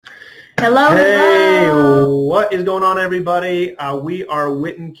Hello, Hey, hello. what is going on, everybody? We are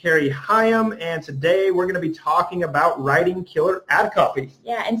Whit and Carrie Hyam, and today we're going to be talking about writing killer ad copy.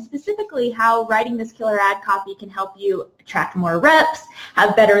 Yeah, and specifically how writing this killer ad copy can help you attract more reps,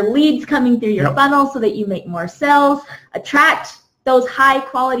 have better leads coming through your funnel so that you make more sales, attract those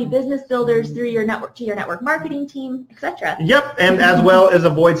high-quality business builders through your network to your network marketing team, etc. Yep, and as well as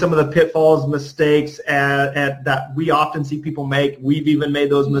avoid some of the pitfalls, mistakes that we often see people make. We've even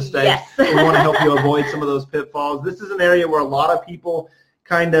made those mistakes. Yes. We want to help you avoid some of those pitfalls. This is an area where a lot of people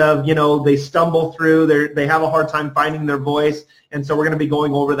kind of, they stumble through. They have a hard time finding their voice, and so we're going to be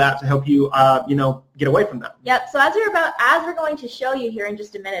going over that to help you, get away from that. Yep. So as we're going to show you here in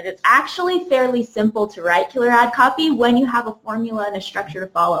just a minute, it's actually fairly simple to write killer ad copy when you have a formula and a structure to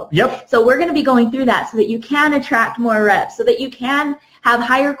follow. Yep. So we're going to be going through that so that you can attract more reps, so that you can have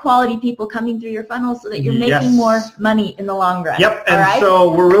higher quality people coming through your funnel, so that you're making more money in the long run. Yep. And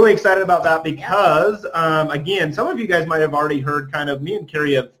so we're really excited about that because, again, some of you guys might have already heard kind of me and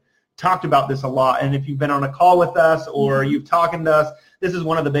Carrie have talked about this a lot. And if you've been on a call with us or you've talked to us, this is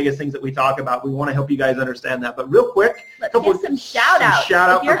one of the biggest things that we talk about. We want to help you guys understand that. But real quick, let's give some shout-outs.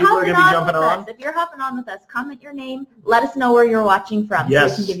 Shout-out for people who are going to be jumping on. If you're hopping on with us, comment your name. Let us know where you're watching from so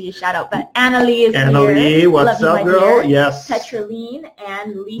we can give you a shout-out. But Annalie is here. Annalie, what's up, girl? Yes. Petraline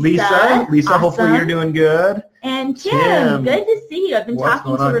and Lisa. Lisa, awesome. Hopefully you're doing good. And Tim, good to see you. I've been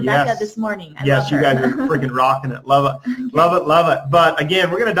talking to Rebecca this morning. Yes, you guys are freaking rocking it. Love it. Love it. But again,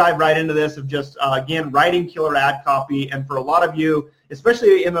 we're going to dive right into this of just, writing killer ad copy. And for a lot of you,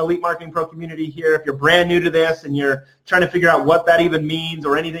 especially in the Elite Marketing Pro community here, if you're brand new to this and you're trying to figure out what that even means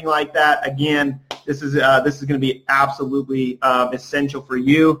or anything like that, again, this is going to be absolutely essential for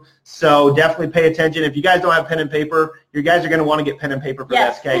you. So definitely pay attention. If you guys don't have pen and paper, you guys are going to want to get pen and paper for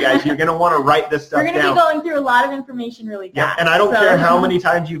this, okay, guys? You're going to want to write this stuff down. We're going to be going through a lot of information really fast. Yeah, and I don't care how many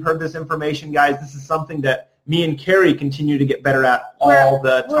times you've heard this information, guys. This is something that me and Carrie continue to get better at all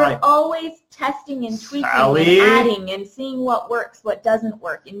the time. We're always testing and tweaking and adding and seeing what works, what doesn't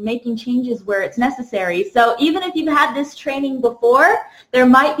work, and making changes where it's necessary. So even if you've had this training before, there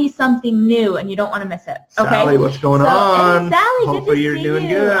might be something new and you don't want to miss it. Okay? Sally, what's going on? Hey, Sally, hopefully good to you're see doing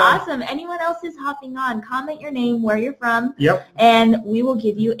you. good. Awesome. Anyone else is hopping on, comment your name, where you're from, and we will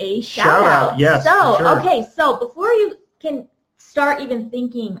give you a shout out. Yes, so, sure. Okay, so before you can start even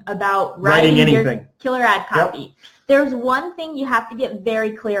thinking about writing your killer ad copy, there's one thing you have to get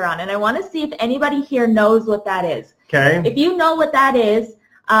very clear on, and I want to see if anybody here knows what that is. Okay. If you know what that is,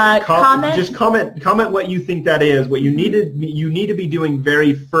 comment. Just comment what you think that is. What you need to be doing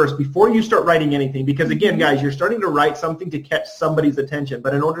very first before you start writing anything. Because again, guys, you're starting to write something to catch somebody's attention.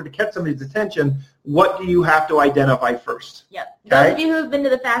 But in order to catch somebody's attention, what do you have to identify first? Yep. Okay? Those of you who have been to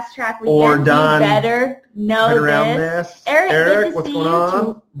the Fast Track weekend, you better know this. Eric, what's going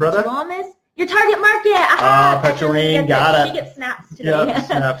on, brother? Your target market. Petraline, got it. She gets snaps today. Yep,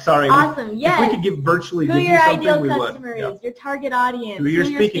 snap. Sorry. Awesome. Yes. If we could give virtually who your ideal customer is, your target audience, who you're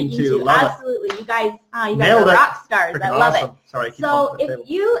speaking to. Absolutely. You guys are rock stars. I love it. Sorry. So if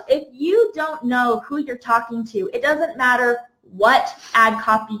you don't know who you're talking to, it doesn't matter what ad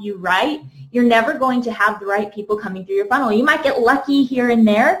copy you write, you're never going to have the right people coming through your funnel. You might get lucky here and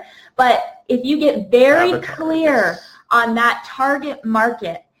there, but if you get very clear on that target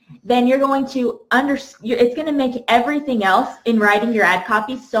market, then you're going to it's going to make everything else in writing your ad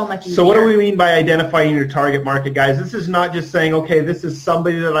copy so much easier. So what do we mean by identifying your target market, guys? This is not just saying, okay, this is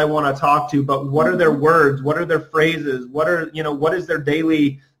somebody that I want to talk to, but what are their words? What are their phrases? What is their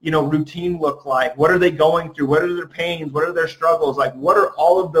daily, routine look like? What are they going through? What are their pains? What are their struggles? Like, what are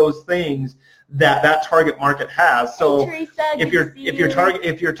all of those things that target market has? So if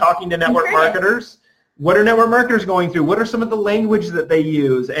you're talking to network marketers, what are network marketers going through? What are some of the language that they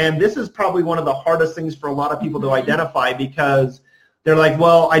use? And this is probably one of the hardest things for a lot of people to identify, because they're like,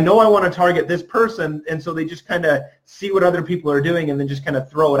 well, I know I want to target this person, and so they just kind of see what other people are doing and then just kind of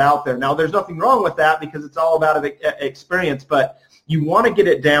throw it out there. Now, there's nothing wrong with that because it's all about experience, but you want to get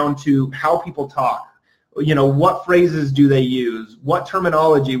it down to how people talk. What phrases do they use? What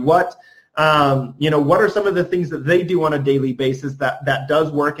terminology? What are some of the things that they do on a daily basis that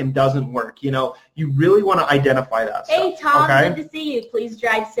does work and doesn't work? You really want to identify that stuff. Hey, Tom, good to see you. Please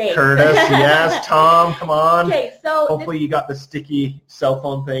drive safe. Curtis, yes. Tom, come on. Okay, so hopefully you got the sticky cell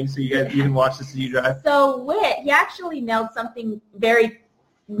phone thing so you can watch this as you drive. So Whit, he actually nailed something very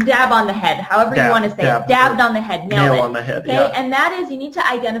dab on the head, however you want to say it. Dabbed on the head, nailed it. On the head, okay? And that is, you need to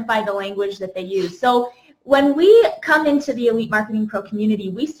identify the language that they use. So when we come into the Elite Marketing Pro community,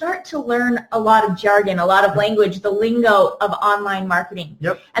 we start to learn a lot of jargon, a lot of language, the lingo of online marketing.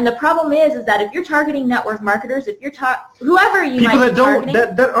 Yep. And the problem is that if you're targeting network marketers, if you're whoever you people might that be don't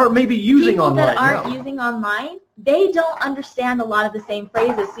targeting, that aren't maybe using people online. that aren't using online, they don't understand a lot of the same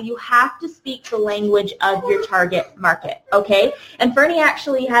phrases. So you have to speak the language of your target market, okay? And Fernie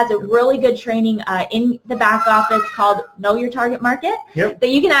actually has a really good training in the back office called Know Your Target Market that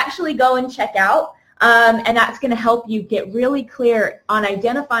you can actually go and check out. And that's going to help you get really clear on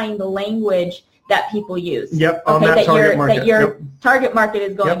identifying the language that people use. Yep, on that target market. That your target market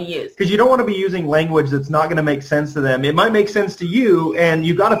is going to use. Because you don't want to be using language that's not going to make sense to them. It might make sense to you, and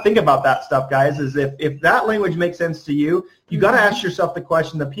you got to think about that stuff, guys, is if that language makes sense to you, you got to ask yourself the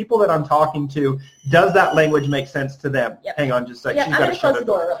question, the people that I'm talking to, does that language make sense to them? Yep. Hang on just a second. Yep, I'm going to close the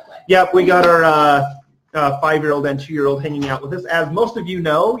door real quick. Yep, we got our 5-year-old and 2-year-old hanging out with us. As most of you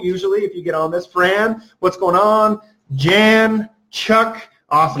know, usually if you get on this, Fran, what's going on? Jan, Chuck,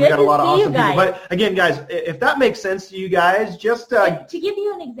 awesome. We got a lot of awesome people. But again, guys, if that makes sense to you guys, just to give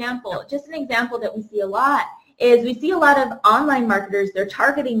you an example, just an example that we see a lot is we see a lot of online marketers, they're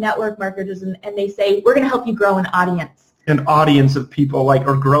targeting network marketers, and they say, we're going to help you grow an audience. An audience of people,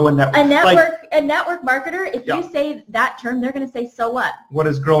 or grow a network. A network marketer, if you say that term, they're going to say, so what? What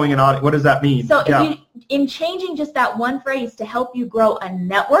is growing an audience? What does that mean? So if in changing just that one phrase to help you grow a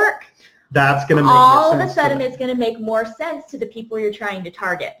network, that's going to make all of a sudden it's going to make more sense to the people you're trying to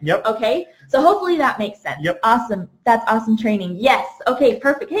target. Yep. Okay? So hopefully that makes sense. Yep. Awesome. That's awesome training. Yes. Okay,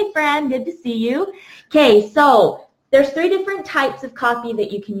 perfect. Hey, Fran, good to see you. Okay, so there's 3 different types of copy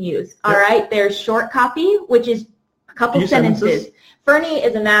that you can use. All right? There's short copy, which is a couple sentences. Fernie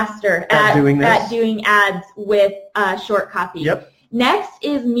is a master at doing ads with short copy. Yep. Next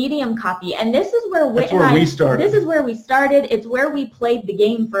is medium copy, and this is where we started. This is where we started. It's where we played the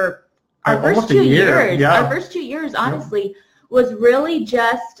game for our first 2 years. Yeah. Our first 2 years, honestly, was really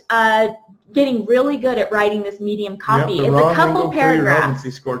just getting really good at writing this medium copy. Yep, it's a couple paragraphs. Your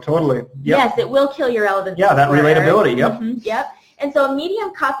relevancy score, totally. Yep. Yes, it will kill your relevancy score. Yeah, that relatability. Yep. Mm-hmm, yep. And so a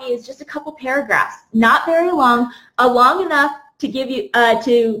medium copy is just a couple paragraphs, not very long, long enough to give you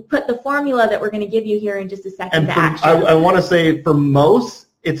to put the formula that we're going to give you here in just a second to action. I want to say for most,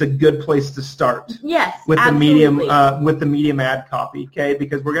 it's a good place to start. Yes, with absolutely. the medium ad copy, okay?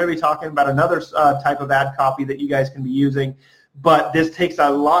 Because we're going to be talking about another type of ad copy that you guys can be using, but this takes a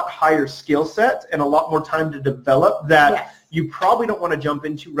lot higher skill set and a lot more time to develop that you probably don't want to jump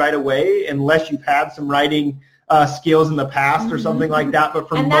into right away unless you've had some writing skills in the past or something like that. But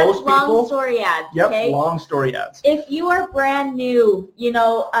for most people, long story ads. Yep, okay? Long story ads. If you are brand new,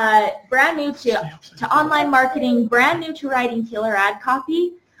 brand new to online marketing, brand new to writing killer ad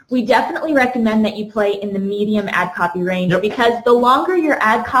copy, we definitely recommend that you play in the medium ad copy range because the longer your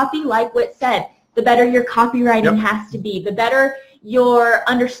ad copy, like Whit said, the better your copywriting has to be, the better your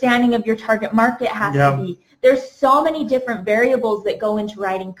understanding of your target market has to be. There's so many different variables that go into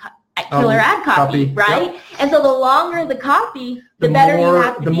writing killer ad copy, right? Yep. And so the longer the copy, the better you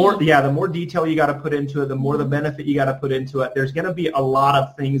have to be. The more detail you got to put into it, the more the benefit you got to put into it. There's going to be a lot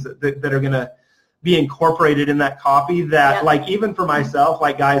of things that are going to be incorporated in that copy that, like, even for myself,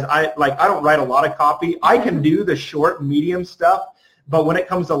 like, guys, I don't write a lot of copy. I can do the short, medium stuff, but when it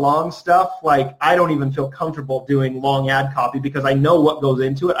comes to long stuff, like, I don't even feel comfortable doing long ad copy because I know what goes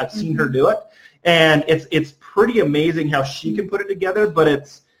into it. I've seen her do it, and it's pretty amazing how she can put it together, but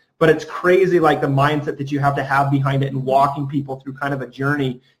it's crazy, like, the mindset that you have to have behind it and walking people through kind of a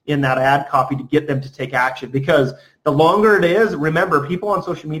journey in that ad copy to get them to take action. Because the longer it is, remember, people on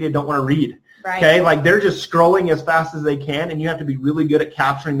social media don't want to read. Right. Okay, like, they're just scrolling as fast as they can, and you have to be really good at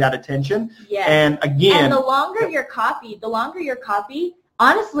capturing that attention. Yes. And again, and the longer your copy,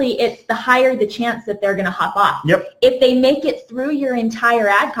 honestly, it's the higher the chance that they're going to hop off. Yep. If they make it through your entire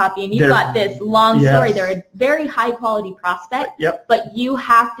ad copy and you've got this long story, they're a very high quality prospect, but you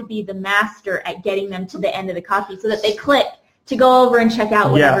have to be the master at getting them to the end of the copy so that they click to go over and check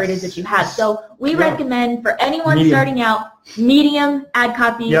out whatever it is that you have. So we recommend for anyone starting out, medium ad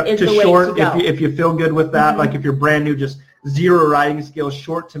copy is the way to go. If you feel good with that, like if you're brand new, just zero writing skills,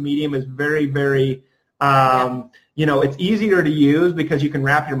 short to medium is very, very it's easier to use because you can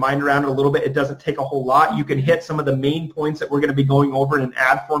wrap your mind around it a little bit. It doesn't take a whole lot. You can hit some of the main points that we're going to be going over in an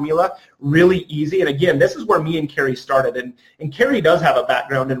ad formula really easy. And again, this is where me and Carrie started. And Carrie does have a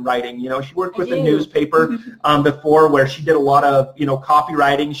background in writing. She worked with a newspaper before where she did a lot of,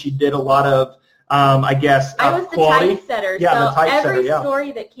 copywriting. She did a lot of, I was quality. The typesetter. Yeah, so the typesetter, every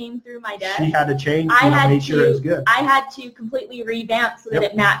story that came through my desk, she had to change. Make sure it was good. I had to completely revamp so that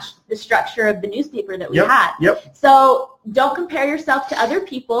it matched the structure of the newspaper that we had. Yep. So don't compare yourself to other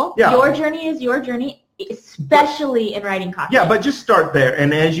people. Yeah. Your journey is your journey. especially in writing copy. Yeah, but just start there.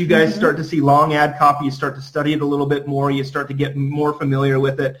 And as you guys start to see long ad copy, you start to study it a little bit more. You start to get more familiar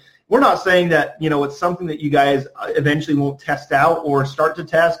with it. We're not saying that, it's something that you guys eventually won't test out or start to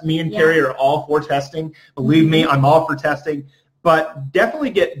test. Me and Carrie are all for testing. Believe me, I'm all for testing. But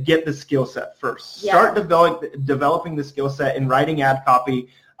definitely get the skill set first. Yeah. Start developing the skill set in writing ad copy,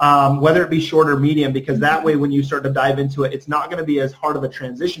 whether it be short or medium, because that way when you start to dive into it, it's not going to be as hard of a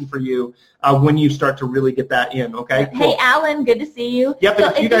transition for you when you start to really get that in, okay? Hey, cool. Alan, good to see you. Yep, so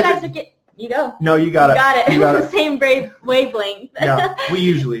if you guys are you go. No, you got it. You got it. The same wavelength. Yeah, we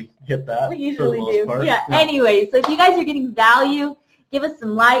usually hit that. We usually for the most do. part. Yeah. Anyway, so if you guys are getting value, give us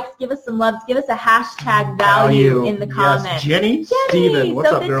some likes, give us some loves, give us a hashtag value in the comments. Yes. Jenny Steven,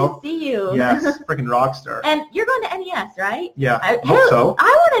 what's up, girl? So good to see you. Yes, freaking rock star. And you're going to NES, right? Yeah, hope so. I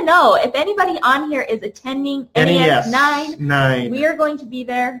want to know if anybody on here is attending NES 9. We are going to be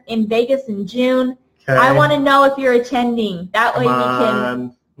there in Vegas in June. Okay. I want to know if you're attending. That way we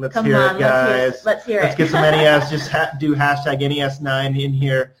can... Let's hear it, guys. Let's hear it. Let's get some NES. Just do hashtag NES9 in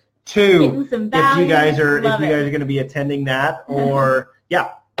here. 2, if you guys are going to be attending that, or so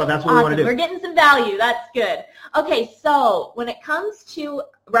that's what we want to do. We're getting some value. That's good. Okay, so when it comes to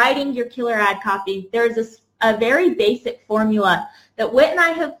writing your killer ad copy, there's a very basic formula that Whit and I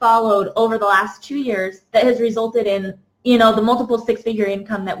have followed over the last 2 years that has resulted in the multiple six-figure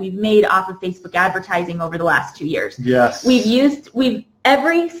income that we've made off of Facebook advertising over the last 2 years. Yes.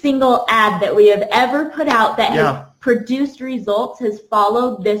 Every single ad that we have ever put out that has produced results has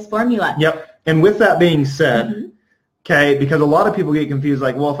followed this formula. Yep. And with that being said, okay, because a lot of people get confused,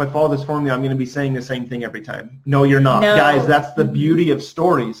 like, well, if I follow this formula, I'm going to be saying the same thing every time. No, you're not. No. Guys, that's the beauty of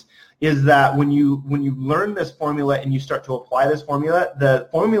stories, is that when you learn this formula and you start to apply this formula, the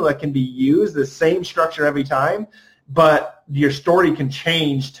formula can be used, the same structure every time, but your story can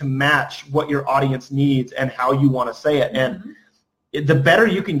change to match what your audience needs and how you want to say it. And the better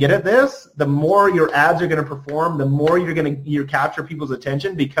you can get at this, the more your ads are going to perform, the more you capture people's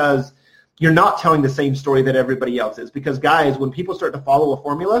attention, because you're not telling the same story that everybody else is. Because, guys, when people start to follow a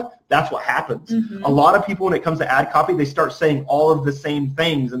formula, that's what happens. A lot of people, when it comes to ad copy, they start saying all of the same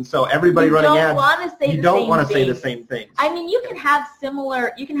things. And so everybody running ads, you don't want to say the same things. I mean, you can have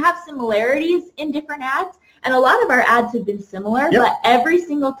similarities in different ads. And a lot of our ads have been similar, but every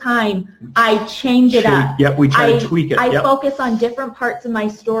single time I change it up. Yep, we try to tweak it. I focus on different parts of my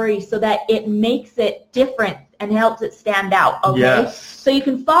story so that it makes it different and helps it stand out. Okay? Yes. So you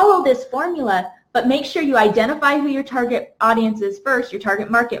can follow this formula, but make sure you identify who your target audience is first, your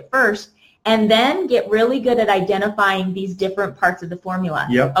target market first, and then get really good at identifying these different parts of the formula.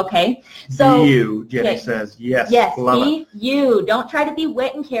 Yep. Okay? So Jenny says. Yes. Yes, be you. Don't try to be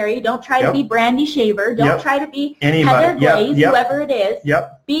Whit and Carrie. Don't try to be Brandy Shaver. Don't try to be Heather Glaze, whoever it is.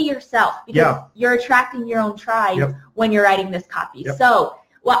 Yep. Be yourself, because you're attracting your own tribe when you're writing this copy. So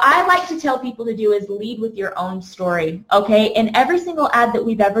what I like to tell people to do is lead with your own story, okay? In every single ad that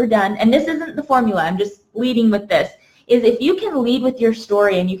we've ever done, and this isn't the formula, I'm just leading with this, is if you can lead with your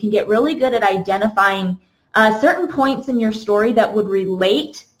story and you can get really good at identifying certain points in your story that would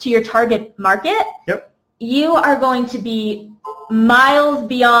relate to your target market, you are going to be miles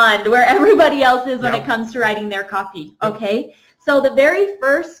beyond where everybody else is when it comes to writing their copy, okay? So the very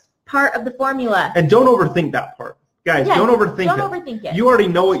first part of the formula. And don't overthink that part. Guys, don't overthink it. You already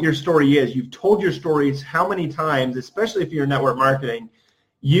know what your story is. You've told your stories how many times, especially if you're in network marketing.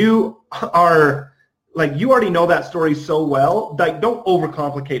 You you already know that story so well. Like, don't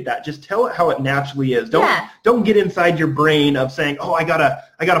overcomplicate that. Just tell it how it naturally is. Don't get inside your brain of saying, oh, I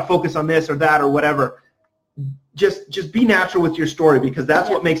gotta focus on this or that or whatever. Just be natural with your story, because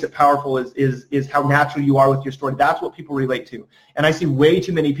that's what makes it powerful is how natural you are with your story. That's what people relate to. And I see way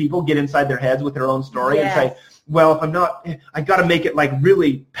too many people get inside their heads with their own story and say, well, if I'm not, I got to make it like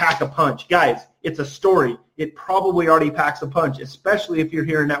really pack a punch. Guys, it's a story. It probably already packs a punch, especially if you're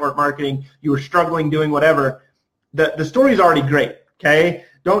here in network marketing, you were struggling doing whatever. The story's already great, okay?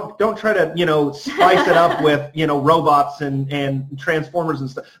 Don't try to, spice it up with, robots and transformers and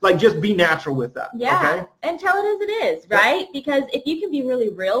stuff. Like, just be natural with that. Yeah, okay? And tell it as it is, right? Because if you can be really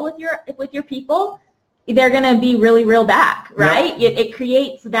real with your people, they're going to be really real back, right? It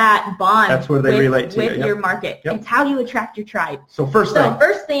creates that bond. That's where they relate to with your market. It's how you attract your tribe. So first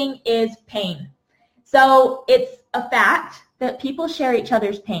thing is pain. So it's a fact that people share each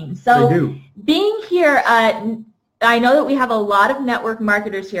other's pain. So they do. Being here, I know that we have a lot of network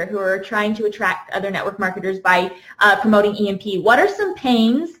marketers here who are trying to attract other network marketers by promoting EMP. What are some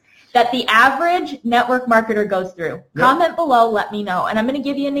pains that the average network marketer goes through? Comment below, let me know. And I'm going to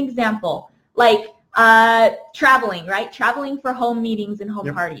give you an example. Like, Traveling, right? Traveling for home meetings and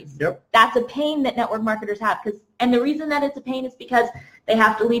home parties. Yep. That's a pain that network marketers have. And the reason that it's a pain is because they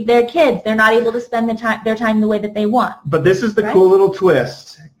have to leave their kids. They're not able to spend their time the way that they want. But this is the cool little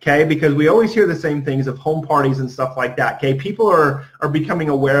twist, okay? Because we always hear the same things of home parties and stuff like that, okay? People are becoming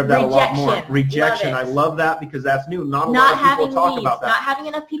aware of that a lot more. Rejection. I love that because that's new. Not a lot of people talk about that. Not having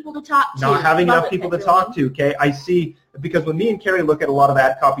enough people to talk to. Not having enough people to talk to, okay? I see, because when me and Carrie look at a lot of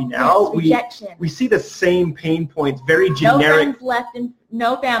ad copy now, we see the same pain points, very generic. No friends left and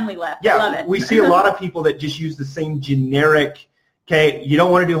no family left. Yeah, I love it. We see a lot of people that just use the same generic, okay, you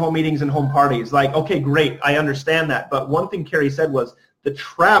don't want to do home meetings and home parties. Like, okay, great, I understand that. But one thing Carrie said was the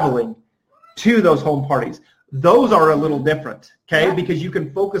traveling to those home parties. Those are a little different, okay, because you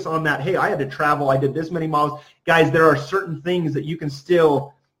can focus on that. Hey, I had to travel. I did this many miles. Guys, there are certain things that you can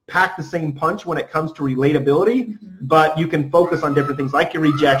still pack the same punch when it comes to relatability, but you can focus on different things like your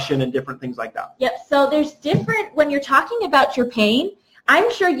rejection and different things like that. Yep, so there's different, when you're talking about your pain,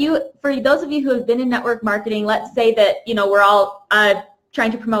 I'm sure for those of you who have been in network marketing, let's say that, we're all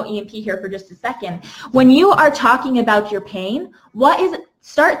trying to promote EMP here for just a second. When you are talking about your pain,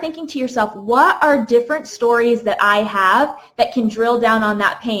 start thinking to yourself, what are different stories that I have that can drill down on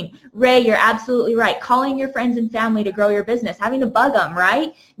that pain? Ray, you're absolutely right. Calling your friends and family to grow your business, having to bug them,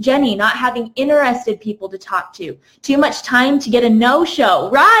 right? Jenny, not having interested people to talk to. Too much time to get a no-show,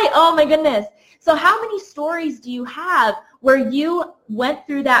 right? Oh my goodness. So how many stories do you have where you went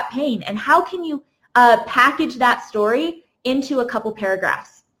through that pain, and how can you package that story into a couple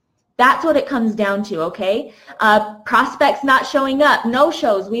paragraphs? That's what it comes down to, okay? Prospects not showing up,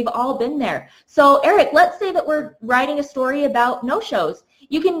 no-shows, we've all been there. So Eric, let's say that we're writing a story about no-shows.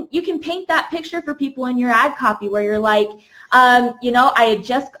 You can paint that picture for people in your ad copy where you're like, I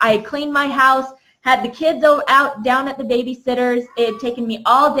had cleaned my house, had the kids out down at the babysitter's. It had taken me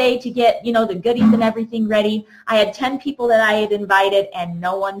all day to get, the goodies and everything ready. I had 10 people that I had invited, and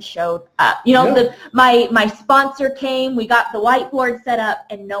no one showed up. My sponsor came. We got the whiteboard set up,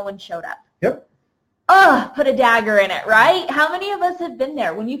 and no one showed up. Yep. Put a dagger in it, right? How many of us have been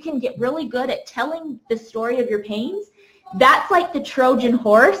there? When you can get really good at telling the story of your pains, that's like the Trojan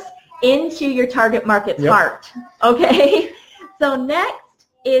horse into your target market's heart, okay? So next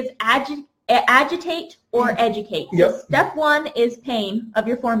is agitate or educate. So step 1 is pain of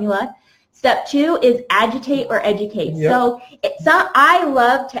your formula. Step 2 is agitate or educate. So I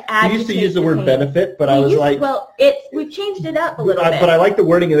love to agitate. We used to use the word benefit, but we've changed it up a little bit. But I like the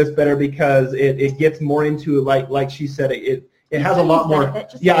wording of this better because it gets more into like she said, it has a lot more.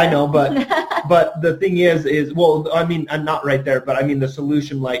 I know, but but the thing is I'm not right there, but I mean the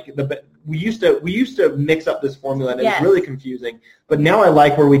solution, we used to mix up this formula, and it's really confusing. But now I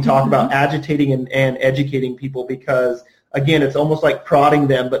like where we talk about agitating and educating people, because again, it's almost like prodding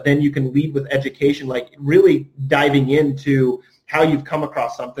them, but then you can lead with education, like really diving into how you've come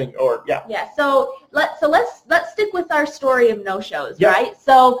across something, So let's stick with our story of no-shows, right?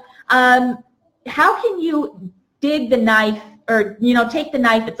 So how can you dig the knife, or take the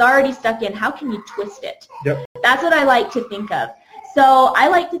knife that's already stuck in? How can you twist it? That's what I like to think of. So I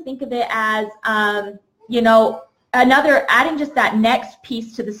like to think of it as, adding just that next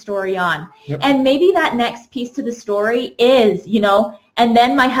piece to the story on. And maybe that next piece to the story is, and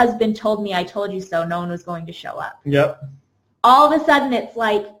then my husband told me, I told you so, no one was going to show up. All of a sudden it's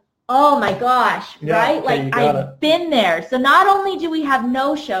like, oh my gosh, right? Like I've been there. So not only do we have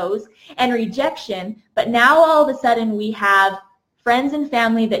no-shows and rejection, but now all of a sudden we have friends and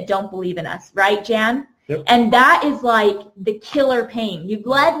family that don't believe in us, right, Jan? And that is like the killer pain. You've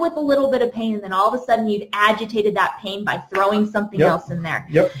led with a little bit of pain, and then all of a sudden you've agitated that pain by throwing something else in there.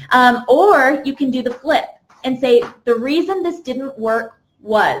 Or you can do the flip and say, the reason this didn't work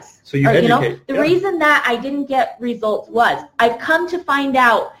was, educate. The reason that I didn't get results was, I've come to find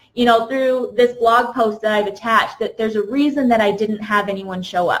out, through this blog post that I've attached, that there's a reason that I didn't have anyone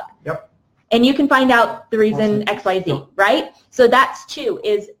show up. And you can find out the reason XYZ, right? So that's 2,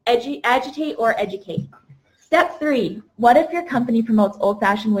 is agitate or educate. Step 3, what if your company promotes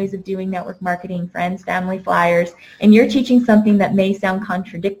old-fashioned ways of doing network marketing, friends, family, flyers, and you're teaching something that may sound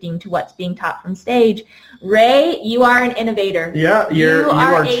contradicting to what's being taught from stage? Ray, you are an innovator. You are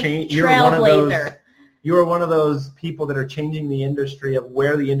a trailblazer. You are one of those people that are changing the industry of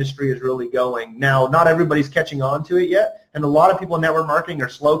where the industry is really going. Now, not everybody's catching on to it yet, and a lot of people in network marketing are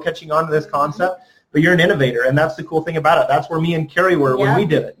slow catching on to this concept, but you're an innovator, and that's the cool thing about it. That's where me and Carrie were when we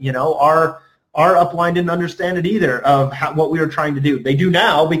did it. Our upline didn't understand it either of what we were trying to do. They do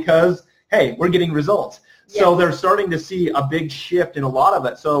now because, hey, we're getting results. So they're starting to see a big shift in a lot of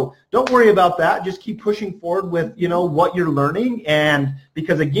it. So don't worry about that. Just keep pushing forward with, what you're learning, and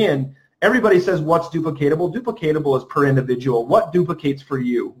because, again, everybody says what's duplicatable. Duplicatable is per individual. What duplicates for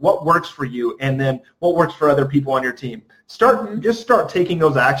you? What works for you? And then what works for other people on your team? Just start taking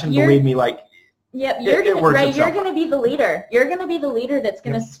those actions. Believe me, like, yep, you're going to be the leader. You're going to be the leader that's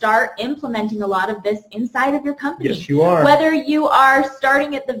going to start implementing a lot of this inside of your company. Yes, you are. Whether you are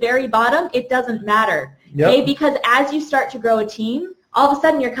starting at the very bottom, it doesn't matter. Yep. Okay? Because as you start to grow a team, all of a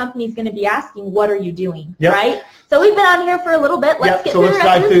sudden your company is going to be asking, what are you doing? Yep. Right? So we've been on here for a little bit. Let's get through the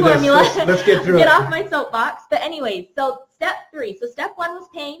rest of this formula. Let's get through Get it. off my soapbox. But anyways, so step 3. So step 1 was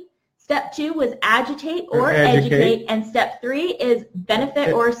pain. Step 2 was agitate or educate. And step 3 is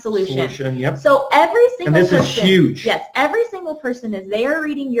benefit or solution. Yep. So every single person. And this is huge. Yes, every single person as they're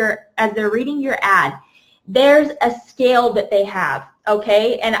reading your ad, there's a scale that they have,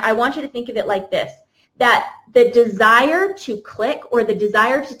 okay? And I want you to think of it like this, that the desire to click or the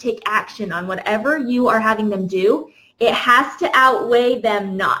desire to take action on whatever you are having them do, it has to outweigh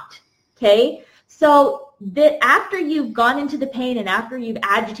them not, okay? So that after you've gone into the pain and after you've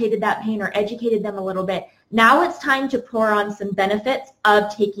agitated that pain or educated them a little bit, now it's time to pour on some benefits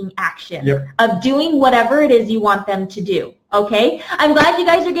of taking action, of doing whatever it is you want them to do, okay? I'm glad you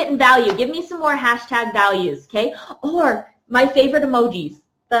guys are getting value. Give me some more hashtag values, okay? Or my favorite emojis,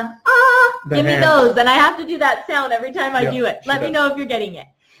 give me those. And I have to do that sound every time I do it. Let me know if you're getting it.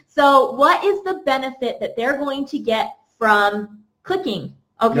 So what is the benefit that they're going to get from clicking?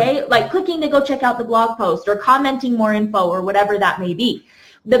 Okay, like clicking to go check out the blog post or commenting more info or whatever that may be.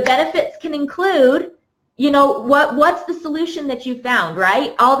 The benefits can include, you know, what's the solution that you found,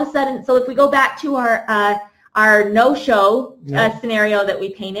 right? All of a sudden, so if we go back to our no-show scenario that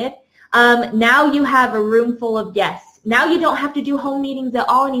we painted, now you have a room full of guests. Now you don't have to do home meetings at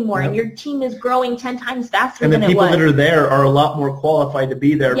all anymore, and your team is growing 10 times faster than it was. And the people that are there are a lot more qualified to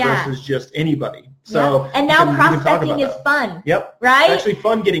be there versus just anybody. So and now prospecting is fun. Yep. Right? It's actually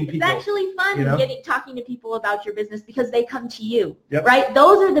fun getting people. It's actually fun talking to people about your business because they come to you. Yep. Right?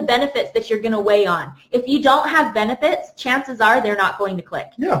 Those are the benefits that you're going to weigh on. If you don't have benefits, chances are they're not going to click.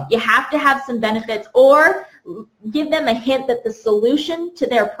 Yeah. You have to have some benefits or give them a hint that the solution to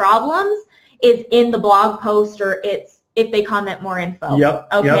their problems is in the blog post or it's if they comment more info. Yep.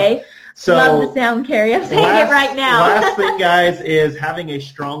 Okay? Yep. So love the sound, Carrie. I'm saying it right now. Last thing, guys, is having a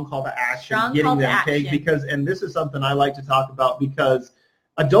strong call to action. Action. Because, and this is something I like to talk about because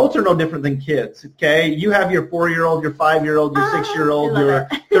adults are no different than kids, okay? You have your 4-year-old, your 5-year-old, your 6-year-old, your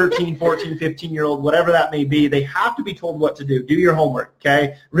 13, 14, 15-year-old, whatever that may be. They have to be told what to do. Do your homework,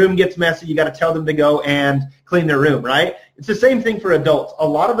 okay? Room gets messy. You got to tell them to go and clean their room, right? It's the same thing for adults. A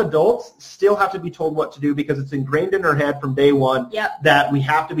lot of adults still have to be told what to do because it's ingrained in their head from day one that we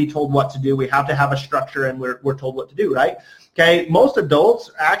have to be told what to do. We have to have a structure and we're told what to do, right? Okay, most adults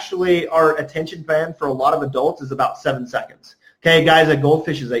actually, our attention span for a lot of adults is about 7 seconds. Okay, guys, a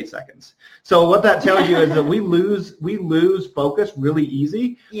goldfish is 8 seconds. So what that tells you is that we lose focus really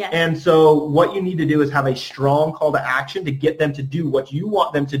easy. Yes. And so what you need to do is have a strong call to action to get them to do what you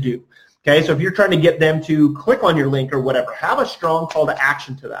want them to do. Okay, so if you're trying to get them to click on your link or whatever, have a strong call to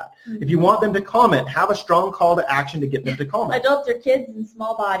action to that. If you want them to comment, have a strong call to action to get them to comment. Adults are kids in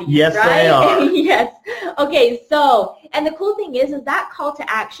small bodies, yes, right? They are. Yes. Okay, so, and the cool thing is that call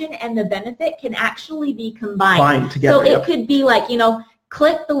to action and the benefit can actually be combined. Together, so it could be like, you know,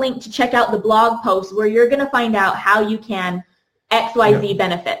 click the link to check out the blog post where you're going to find out how you can XYZ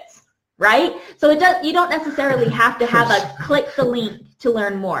benefits, right? So you don't necessarily have to have a click the link to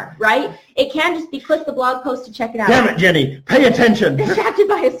learn more, right? It can just be click the blog post to check it out. Damn it, Jenny. Pay attention. Distracted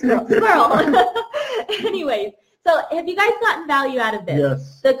by a squirrel. Anyways, so have you guys gotten value out of this?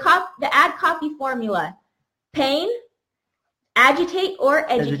 Yes. The ad copy formula, pain, agitate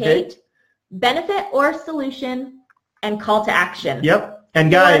or educate, benefit or solution, and call to action. Yep.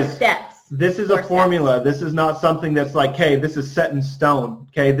 And guys, 4 steps. This is a formula. This is not something that's like, hey, this is set in stone.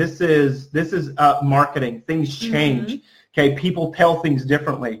 Okay, this is marketing. Things change. Okay, people tell things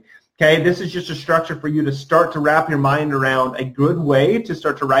differently. Okay, this is just a structure for you to start to wrap your mind around a good way to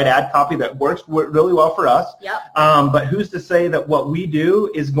start to write ad copy that works really well for us. Yep. But who's to say that what we do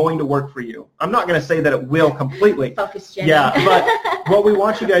is going to work for you? I'm not going to say that it will completely. Focus, Jenny. Yeah, but what we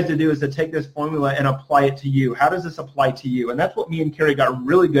want you guys to do is to take this formula and apply it to you. How does this apply to you? And that's what me and Carrie got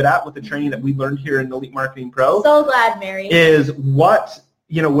really good at with the training that we learned here in Elite Marketing Pro. So glad, Mary. Is what,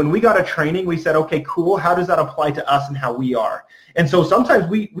 you know, when we got a training, we said, okay, cool, how does that apply to us and how we are? And so sometimes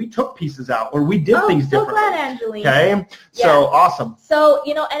we took pieces out or we did things differently. Oh, so glad, Angeline. Okay? So awesome. So,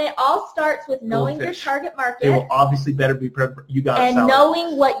 you know, and it all starts with knowing your target market. It will obviously better be you got and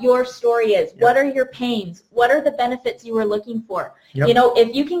knowing what your story is. What are your pains? What are the benefits you were looking for? You know,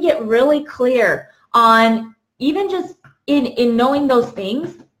 if you can get really clear on even just in knowing those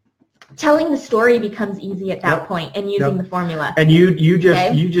things, telling the story becomes easy at that Yep. point and using the formula. And you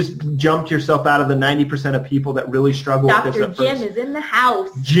Okay. just jumped yourself out of the 90% of people that really struggle with Dr. this at Jim first. is in the house.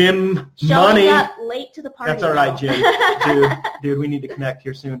 Jim Showing Money. up late to the party. That's all right, though. Jim. Dude, we need to connect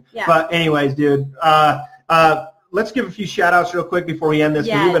here soon. Yeah. But anyways, dude, let's give a few shout outs real quick before we end this. 'Cause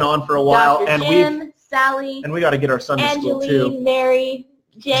Yes. we've been on for a while, Dr. and Jim, Sally, we got to get our Sunday school too. Angeline, Mary,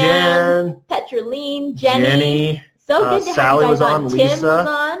 Jan, Jen, Petraline, Jenny. Jenny, So good to Sally have you was guys on, Tim Lisa, was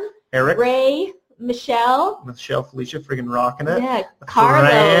on, Eric, Ray, Michelle, Michelle, Felicia, freaking rocking it. yeah, Carlos,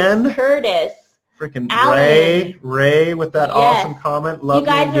 Fran. Curtis. Freaking Alan. Ray with that Yes. awesome comment. Love You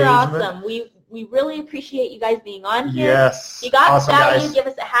guys the are engagement. awesome. We really appreciate you guys being on here. Yes. You got awesome, value, guys. give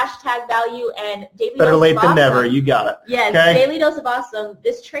us a hashtag value and daily Better dose late of than awesome. never. You got it. Yes, Okay. Daily Dose of Awesome.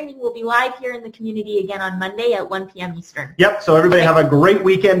 This training will be live here in the community again on Monday at 1 p.m. Eastern. Yep. So everybody have a great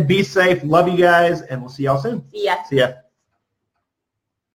weekend. Be safe. Love you guys, and we'll see y'all soon. See ya. See ya.